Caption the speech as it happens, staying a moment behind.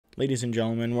Ladies and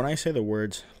gentlemen, when I say the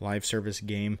words live service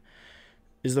game,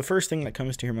 is the first thing that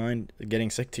comes to your mind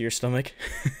getting sick to your stomach?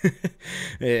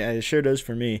 It sure does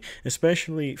for me,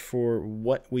 especially for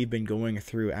what we've been going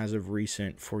through as of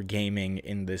recent for gaming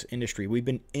in this industry. We've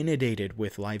been inundated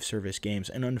with live service games,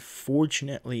 and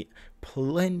unfortunately,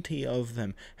 plenty of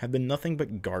them have been nothing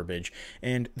but garbage.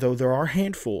 And though there are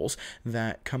handfuls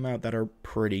that come out that are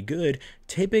pretty good,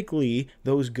 typically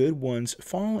those good ones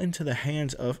fall into the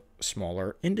hands of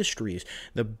smaller industries.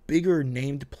 The bigger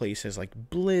named places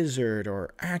like Blizzard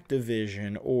or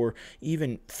Activision or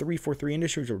even 343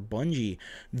 Industries or Bungie,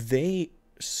 they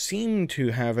seem to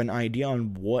have an idea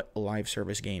on what live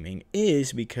service gaming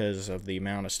is because of the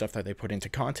amount of stuff that they put into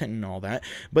content and all that,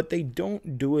 but they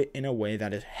don't do it in a way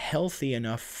that is healthy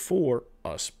enough for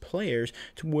us players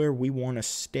to where we want to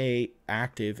stay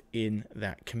active in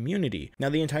that community. Now,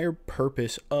 the entire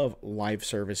purpose of live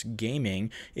service gaming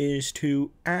is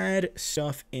to add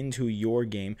stuff into your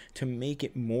game to make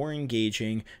it more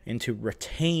engaging and to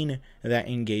retain that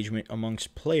engagement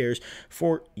amongst players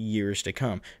for years to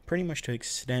come. Pretty much to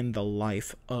extend the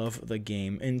life of the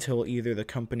game until either the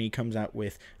company comes out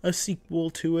with a sequel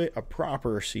to it, a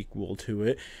proper sequel to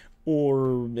it,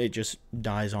 or it just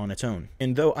dies on its own.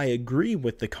 And though I agree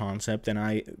with the concept and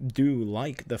I do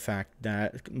like the fact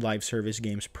that live service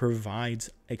games provides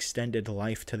extended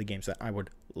life to the games that I would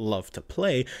love to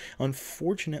play,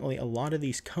 unfortunately a lot of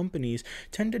these companies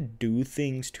tend to do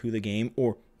things to the game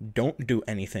or don't do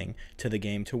anything to the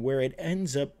game to where it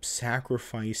ends up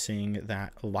sacrificing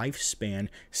that lifespan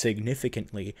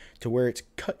significantly to where it's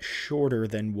cut shorter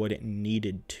than what it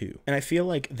needed to. And I feel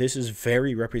like this is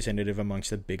very representative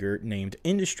amongst the bigger named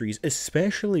industries,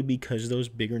 especially because those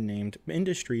bigger named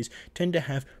industries tend to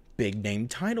have big name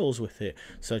titles with it,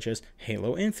 such as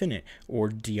Halo Infinite or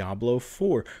Diablo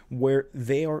 4, where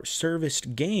they are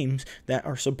serviced games that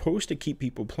are supposed to keep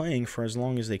people playing for as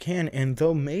long as they can, and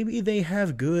though maybe they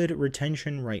have good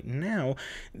retention right now,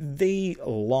 they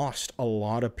lost a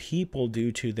lot of people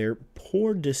due to their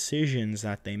poor decisions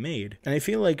that they made. And I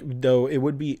feel like, though, it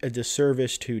would be a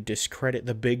disservice to discredit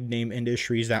the big name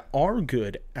industries that are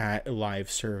good at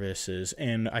live services,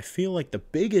 and I feel like the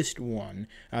biggest one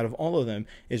out of all of them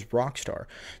is Rockstar.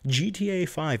 GTA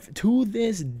 5 to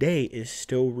this day is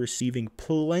still receiving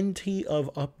plenty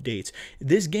of updates.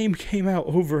 This game came out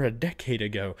over a decade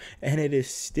ago and it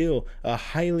is still a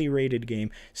highly rated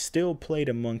game, still played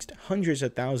amongst hundreds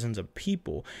of thousands of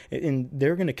people, and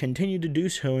they're going to continue to do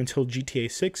so until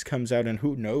GTA 6 comes out, and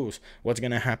who knows what's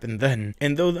going to happen then.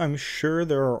 And though I'm sure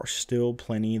there are still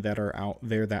plenty that are out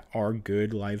there that are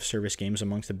good live service games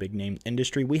amongst the big name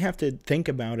industry, we have to think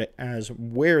about it as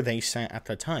where they sat at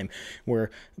the time,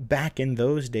 where back in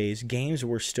those days games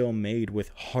were still made with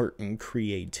heart and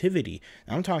creativity.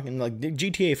 I'm talking like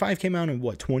GTA 5 came out in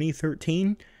what,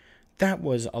 2013? That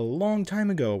was a long time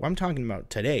ago. I'm talking about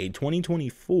today,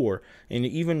 2024, and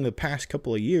even the past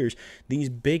couple of years, these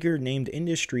bigger named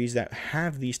industries that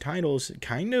have these titles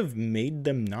kind of made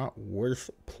them not worth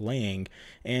playing.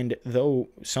 And though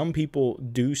some people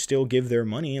do still give their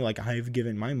money, like I've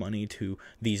given my money to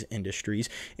these industries,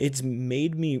 it's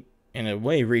made me in a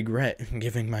way regret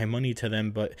giving my money to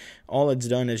them, but all it's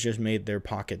done is just made their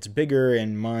pockets bigger,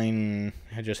 and mine,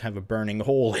 I just have a burning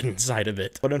hole inside of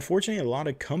it. But unfortunately, a lot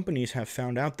of companies have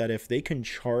found out that if they can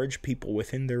charge people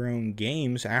within their own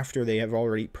games after they have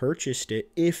already purchased it,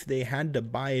 if they had to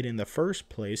buy it in the first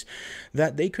place,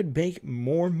 that they could make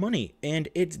more money. And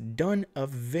it's done a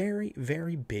very,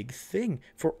 very big thing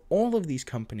for all of these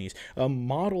companies, a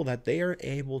model that they are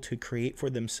able to create for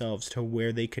themselves to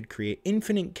where they could create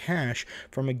infinite cash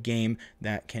from a game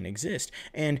that can exist.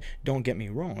 And don't get me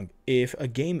wrong, if a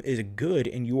game is good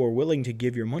and you are willing to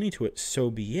give your money to it,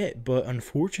 so be it. But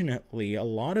unfortunately, a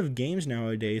lot of games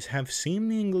nowadays have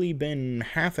seemingly been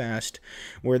half-assed,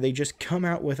 where they just come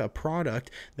out with a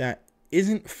product that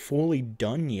isn't fully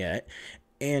done yet,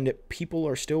 and people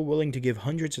are still willing to give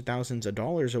hundreds of thousands of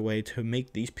dollars away to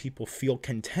make these people feel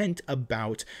content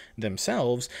about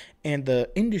themselves and the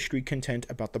industry content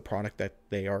about the product that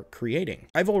they are creating.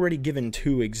 I've already given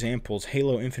two examples,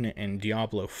 Halo Infinite and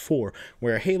Diablo 4,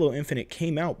 where Halo Infinite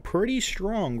came out pretty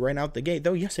strong right out the gate,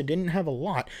 though yes, it didn't have a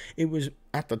lot. It was,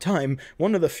 at the time,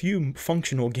 one of the few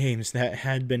functional games that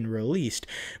had been released,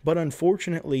 but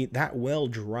unfortunately that well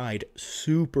dried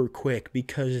super quick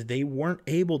because they weren't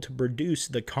able to produce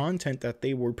the content that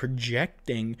they were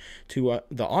projecting to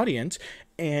the audience,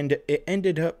 and it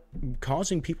ended up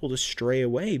causing people to stray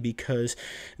away because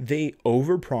they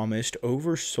overpromised,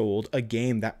 oversold a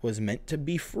game that was meant to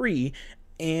be free,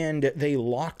 and they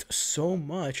locked so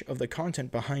much of the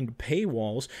content behind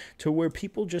paywalls to where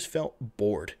people just felt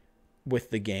bored.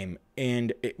 with the game,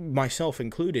 and myself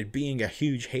included, being a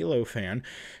huge Halo fan,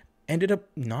 ended up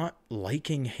not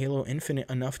liking Halo Infinite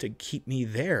enough to keep me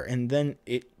there, and then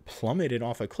it plummeted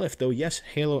off a cliff. Though yes,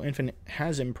 Halo Infinite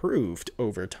has improved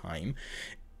over time,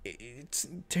 it's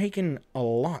taken a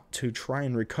lot to try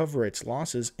and recover its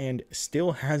losses, and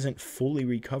still hasn't fully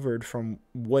recovered from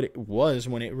what it was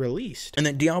when it released. And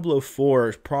then Diablo 4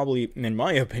 is probably, in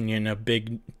my opinion, a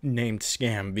big named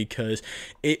scam, because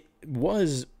it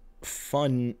was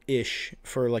fun-ish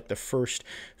for like the first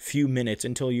few minutes,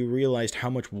 until you realized how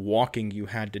much walking you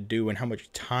had to do and how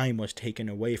much time was taken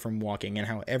away from walking, and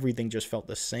how everything just felt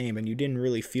the same, and you didn't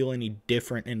really feel any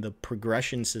different in the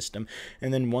progression system.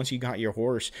 And then once you got your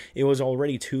horse, it was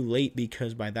already too late,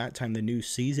 because by that time the new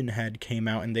season had came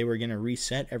out and they were going to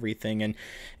reset everything, and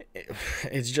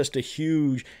it's just a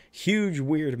huge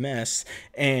weird mess.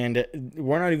 And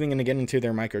we're not even going to get into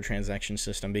their microtransaction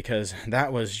system, because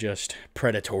that was just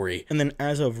predatory. And then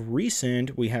as of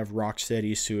recent, we have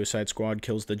Rocksteady's Suicide Squad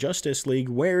Kills the Justice League,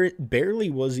 where it barely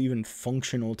was even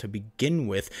functional to begin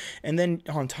with. And then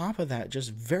on top of that,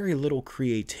 just very little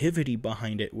creativity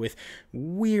behind it, with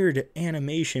weird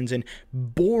animations and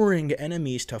boring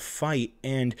enemies to fight,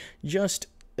 and just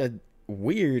a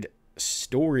weird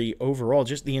story overall.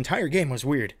 Just the entire game was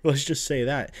weird, let's just say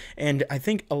that. And I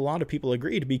think a lot of people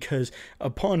agreed, because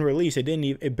upon release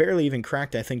it barely even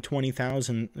cracked, I think,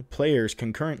 20,000 players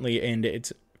concurrently, and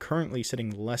it's currently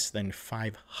sitting less than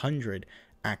 500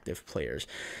 active players.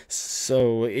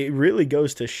 So it really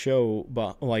goes to show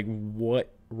like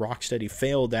what Rocksteady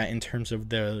failed at in terms of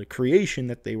the creation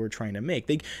that they were trying to make.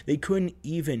 They couldn't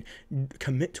even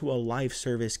commit to a live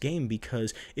service game,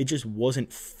 because it just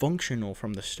wasn't functional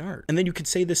from the start. And then you could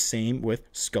say the same with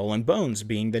Skull and Bones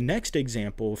being the next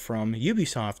example from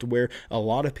Ubisoft, where a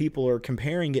lot of people are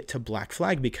comparing it to Black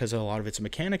Flag, because a lot of its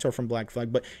mechanics are from Black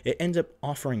Flag, but it ends up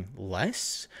offering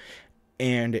less,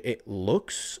 and it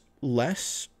looks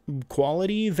less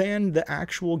quality than the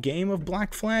actual game of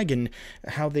Black Flag, and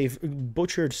how they've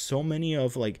butchered so many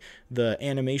of like the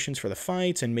animations for the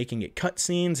fights and making it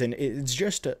cutscenes, and it's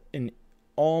just an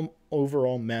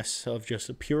overall mess of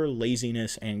just pure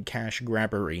laziness and cash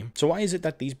grabbery. So why is it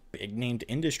that these big named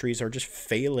industries are just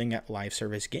failing at live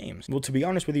service games? Well, to be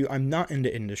honest with you, I'm not in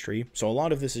the industry, so a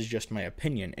lot of this is just my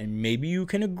opinion, and maybe you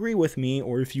can agree with me,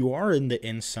 or if you are in the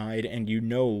inside and you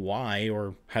know why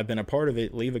or have been a part of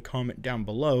it, leave a comment down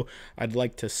below. I'd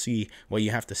like to see what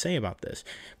you have to say about this.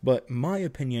 But my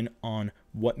opinion on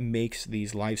what makes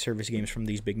these live service games from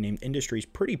these big named industries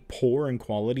pretty poor in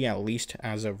quality, at least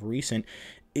as of recent,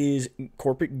 is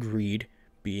corporate greed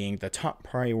being the top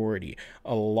priority.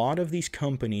 A lot of these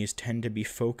companies tend to be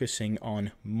focusing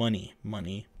on money,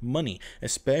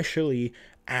 especially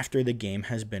after the game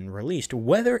has been released.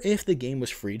 Whether if the game was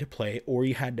free to play, or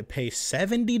you had to pay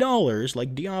 $70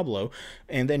 like Diablo,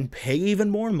 and then pay even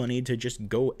more money to just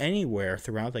go anywhere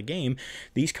throughout the game,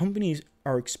 these companies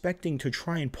are expecting to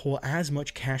try and pull as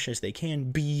much cash as they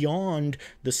can beyond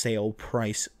the sale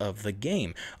price of the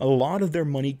game. A lot of their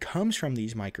money comes from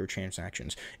these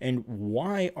microtransactions. And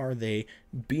why are they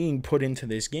being put into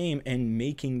this game and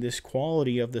making this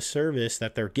quality of the service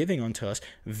that they're giving onto us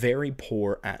very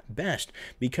poor at best?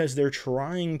 Because they're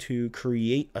trying to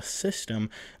create a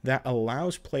system that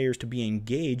allows players to be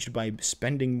engaged by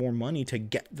spending more money to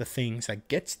get the things that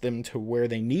gets them to where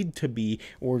they need to be,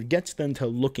 or gets them to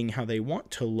looking how they want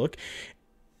to look,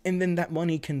 and then that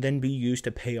money can then be used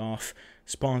to pay off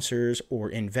sponsors or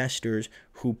investors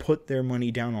who put their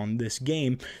money down on this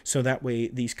game, so that way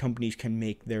these companies can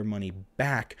make their money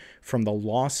back from the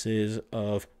losses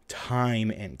of time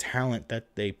and talent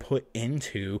that they put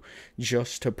into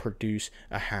just to produce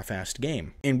a half-assed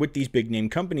game. And with these big name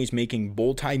companies making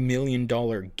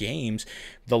multi-million-dollar games,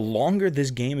 the longer this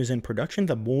game is in production,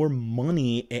 the more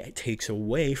money it takes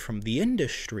away from the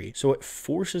industry. So it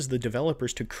forces the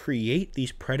developers to create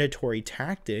these predatory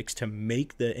tactics to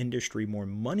make the industry more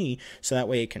money, so that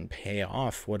way it can pay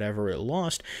off whatever it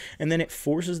lost. And then it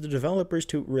forces the developers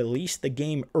to release the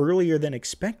game earlier than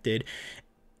expected,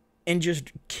 and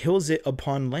just kills it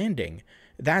upon landing.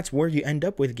 That's where you end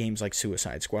up with games like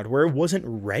Suicide Squad, where it wasn't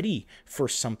ready for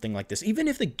something like this. Even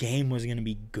if the game was going to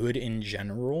be good in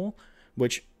general,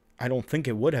 which I don't think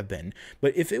it would have been,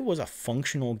 but if it was a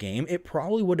functional game, it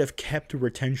probably would have kept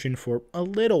retention for a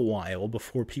little while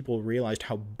before people realized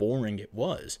how boring it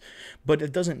was. But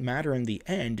it doesn't matter in the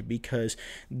end, because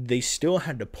they still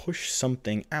had to push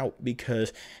something out,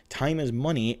 because time is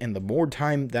money, and the more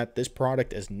time that this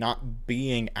product is not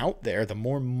being out there, the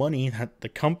more money that the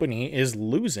company is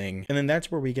losing. And then that's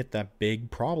where we get that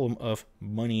big problem of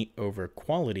money over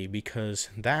quality, because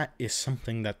that is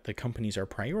something that the companies are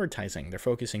prioritizing. They're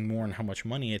focusing more on how much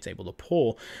money it's able to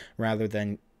pull rather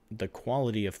than the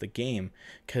quality of the game,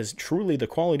 because truly the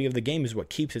quality of the game is what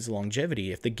keeps its longevity.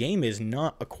 If the game is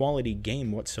not a quality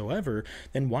game whatsoever,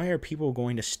 then why are people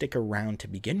going to stick around to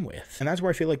begin with? And that's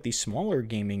where I feel like these smaller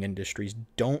gaming industries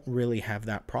don't really have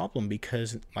that problem,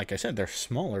 because like I said, they're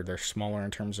smaller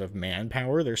in terms of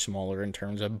manpower, they're smaller in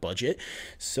terms of budget,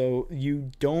 so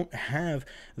you don't have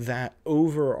that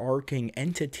overarching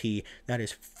entity that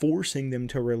is forcing them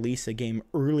to release a game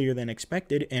earlier than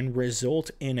expected and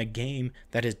result in a game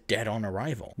that is dead on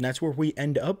arrival. And that's where we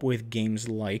end up with games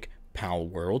like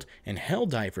Palworld and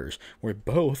Helldivers, where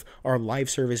both are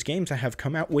live service games that have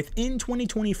come out within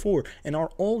 2024 and are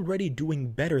already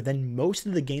doing better than most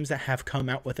of the games that have come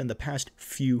out within the past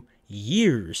few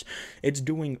years.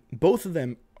 Both of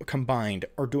them combined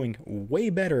are doing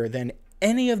way better than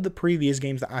any of the previous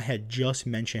games that I had just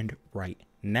mentioned right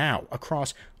now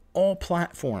across all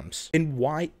platforms. And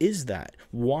why is that?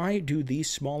 Why do these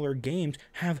smaller games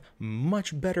have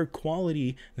much better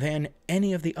quality than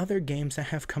any of the other games that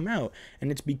have come out?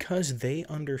 And it's because they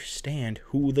understand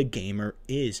who the gamer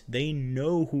is. They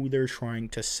know who they're trying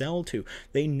to sell to.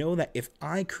 They know that if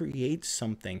I create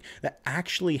something that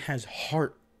actually has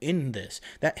heart in this,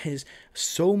 that has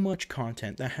so much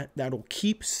content that'll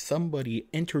keep somebody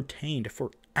entertained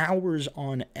for hours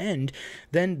on end,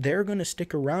 then they're going to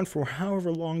stick around for however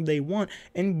long they want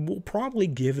and will probably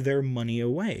give their money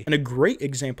away. And a great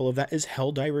example of that is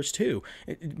Helldivers 2,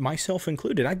 myself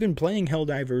included. I've been playing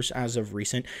Helldivers as of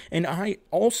recent, and I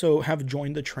also have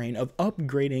joined the train of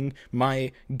upgrading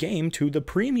my game to the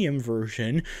premium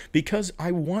version because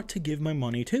I want to give my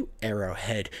money to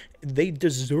Arrowhead. They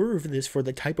deserve this for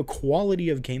the type of quality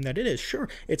of game that it is. Sure,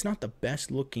 it's not the best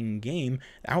looking game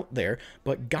out there,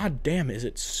 but goddamn is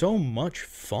it so much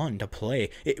fun to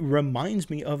play. It reminds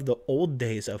me of the old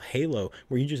days of Halo,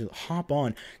 where you just hop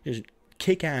on, just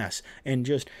kick ass, and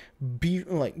just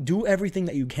do everything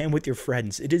that you can with your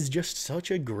friends. It is just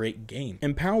such a great game.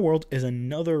 And Palworld is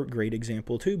another great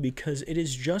example too, because it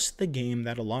is just the game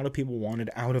that a lot of people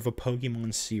wanted out of a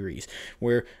Pokemon series,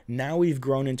 where now we've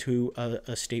grown into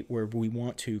a state where we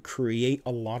want to create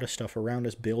a lot of stuff around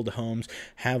us, build homes,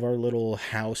 have our little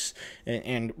house,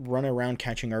 and run around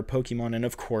catching our Pokemon, and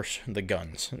of course the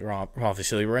guns,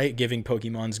 obviously, right? Giving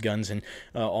Pokemon's guns and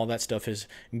all that stuff is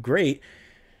great.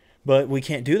 But we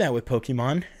can't do that with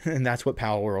Pokemon, and that's what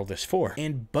Palworld is for.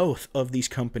 And both of these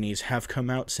companies have come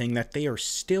out saying that they are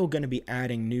still going to be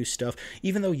adding new stuff,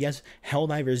 even though, yes,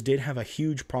 Helldivers did have a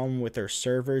huge problem with their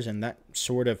servers, and that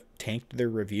sort of tanked their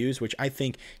reviews, which I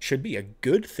think should be a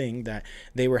good thing that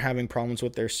they were having problems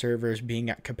with their servers being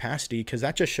at capacity, because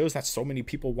that just shows that so many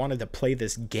people wanted to play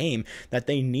this game that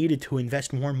they needed to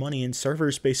invest more money in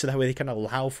server space so that way they can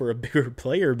allow for a bigger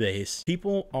player base.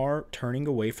 People are turning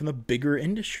away from the bigger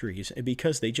industries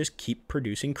because they just keep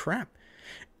producing crap.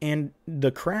 And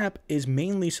the crap is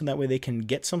mainly so that way they can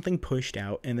get something pushed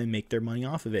out and then make their money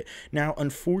off of it. Now,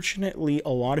 unfortunately,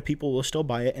 a lot of people will still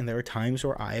buy it, and there are times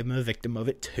where I am a victim of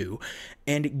it too.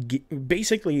 And it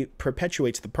basically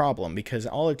perpetuates the problem, because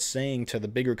all it's saying to the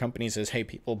bigger companies is, hey,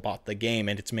 people bought the game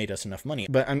and it's made us enough money.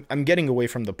 But I'm getting away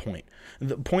from the point.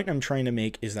 The point I'm trying to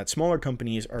make is that smaller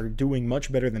companies are doing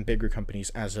much better than bigger companies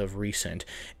as of recent.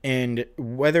 And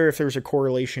whether if there's a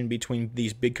correlation between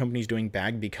these big companies doing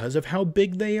bad because of how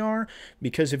big they are,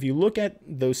 because if you look at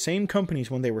those same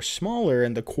companies when they were smaller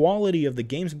and the quality of the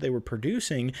games that they were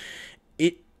producing,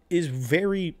 it is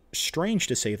very strange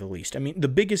to say the least. I mean, the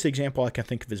biggest example I can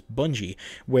think of is Bungie,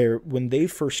 where when they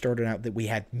first started out, that we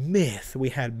had Myth, we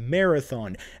had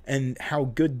Marathon, and how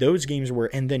good those games were,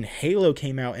 and then Halo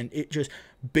came out, and it just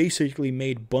basically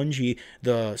made Bungie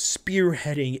the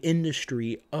spearheading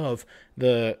industry of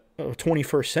the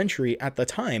 21st century at the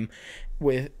time,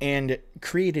 and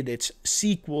created its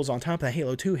sequels on top of that,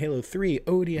 Halo 2, Halo 3,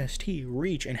 ODST,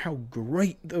 Reach, and how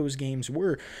great those games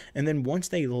were. And then once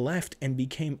they left and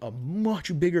became a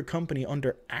much bigger company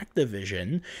under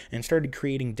Activision and started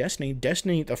creating Destiny,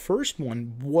 the first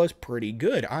one was pretty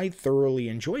good. I thoroughly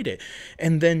enjoyed it.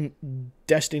 And then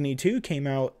Destiny 2 came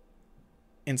out,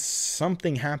 and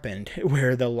something happened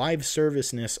where the live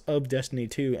serviceness of Destiny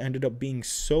 2 ended up being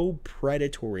so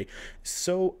predatory,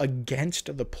 so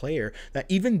against the player, that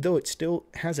even though it still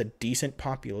has a decent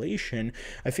population,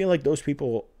 I feel like those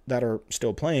people that are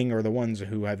still playing are the ones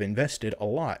who have invested a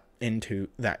lot into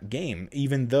that game,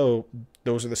 even though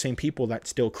those are the same people that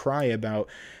still cry about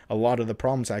a lot of the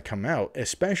problems that come out,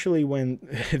 especially when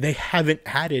they haven't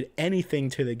added anything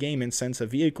to the game in sense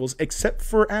of vehicles, except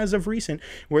for as of recent,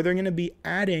 where they're going to be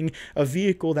adding a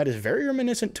vehicle that is very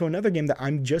reminiscent to another game that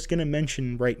I'm just going to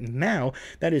mention right now,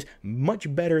 that is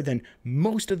much better than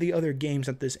most of the other games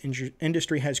that this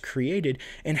industry has created,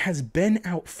 and has been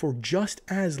out for just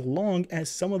as long as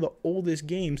some of the oldest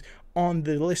games on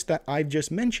the list that I've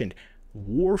just mentioned.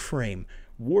 Warframe.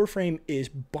 Warframe is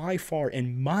by far,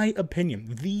 in my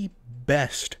opinion, the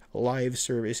best live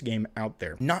service game out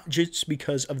there. Not just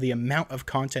because of the amount of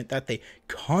content that they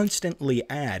constantly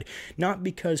add, not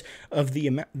because of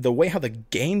the way how the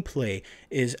gameplay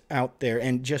is out there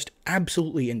and just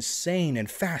absolutely insane and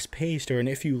fast-paced, and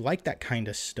if you like that kind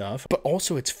of stuff, but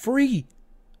also it's free.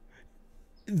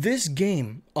 This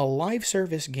game, a live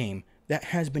service game that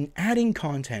has been adding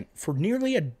content for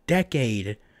nearly a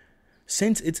decade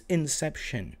since its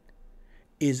inception,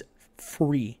 is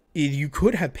free. You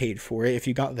could have paid for it if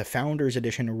you got the Founders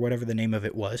Edition or whatever the name of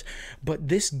it was, but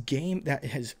this game that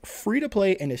is free to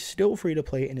play and is still free to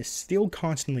play and is still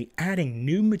constantly adding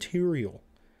new material.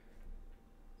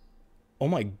 Oh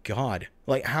my god.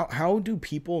 Like, how do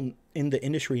people in the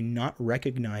industry not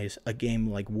recognize a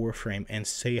game like Warframe and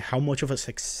say how much of a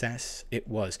success it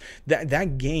was?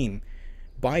 That game,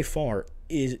 by far,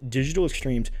 is Digital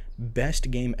Extreme's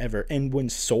best game ever. And when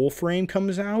Soulframe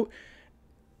comes out,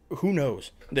 who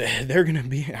knows?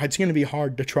 It's gonna be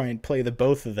hard to try and play the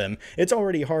both of them. It's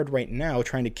already hard right now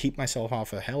trying to keep myself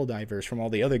off of Helldivers from all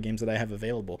the other games that I have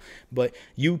available. But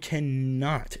you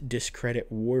cannot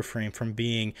discredit Warframe from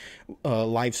being a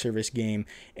live service game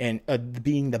and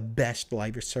being the best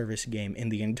live service game in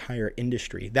the entire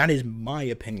industry. That is my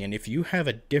opinion. If you have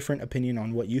a different opinion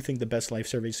on what you think the best live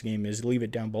service game is, leave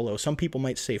it down below. Some people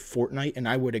might say Fortnite, and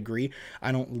I would agree.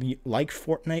 I don't like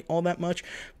Fortnite all that much,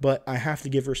 but I have to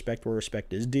give respect where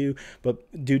respect is due.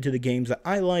 But due to the games that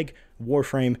I like,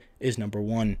 Warframe is number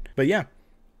one. But yeah,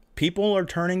 people are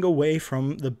turning away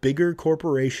from the bigger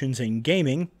corporations in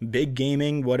gaming, big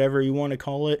gaming, whatever you want to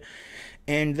call it,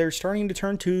 and they're starting to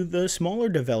turn to the smaller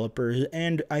developers,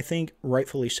 and I think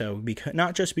rightfully so, because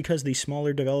not just because the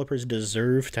smaller developers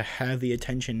deserve to have the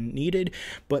attention needed,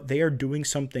 but they are doing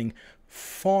something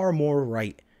far more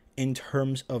right in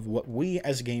terms of what we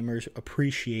as gamers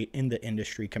appreciate in the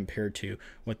industry compared to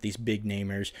what these big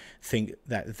namers think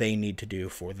that they need to do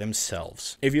for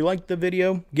themselves. If you liked the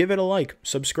video, give it a like.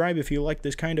 Subscribe if you like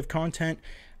this kind of content.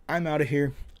 I'm out of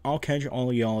here. I'll catch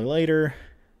all y'all later.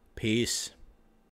 Peace.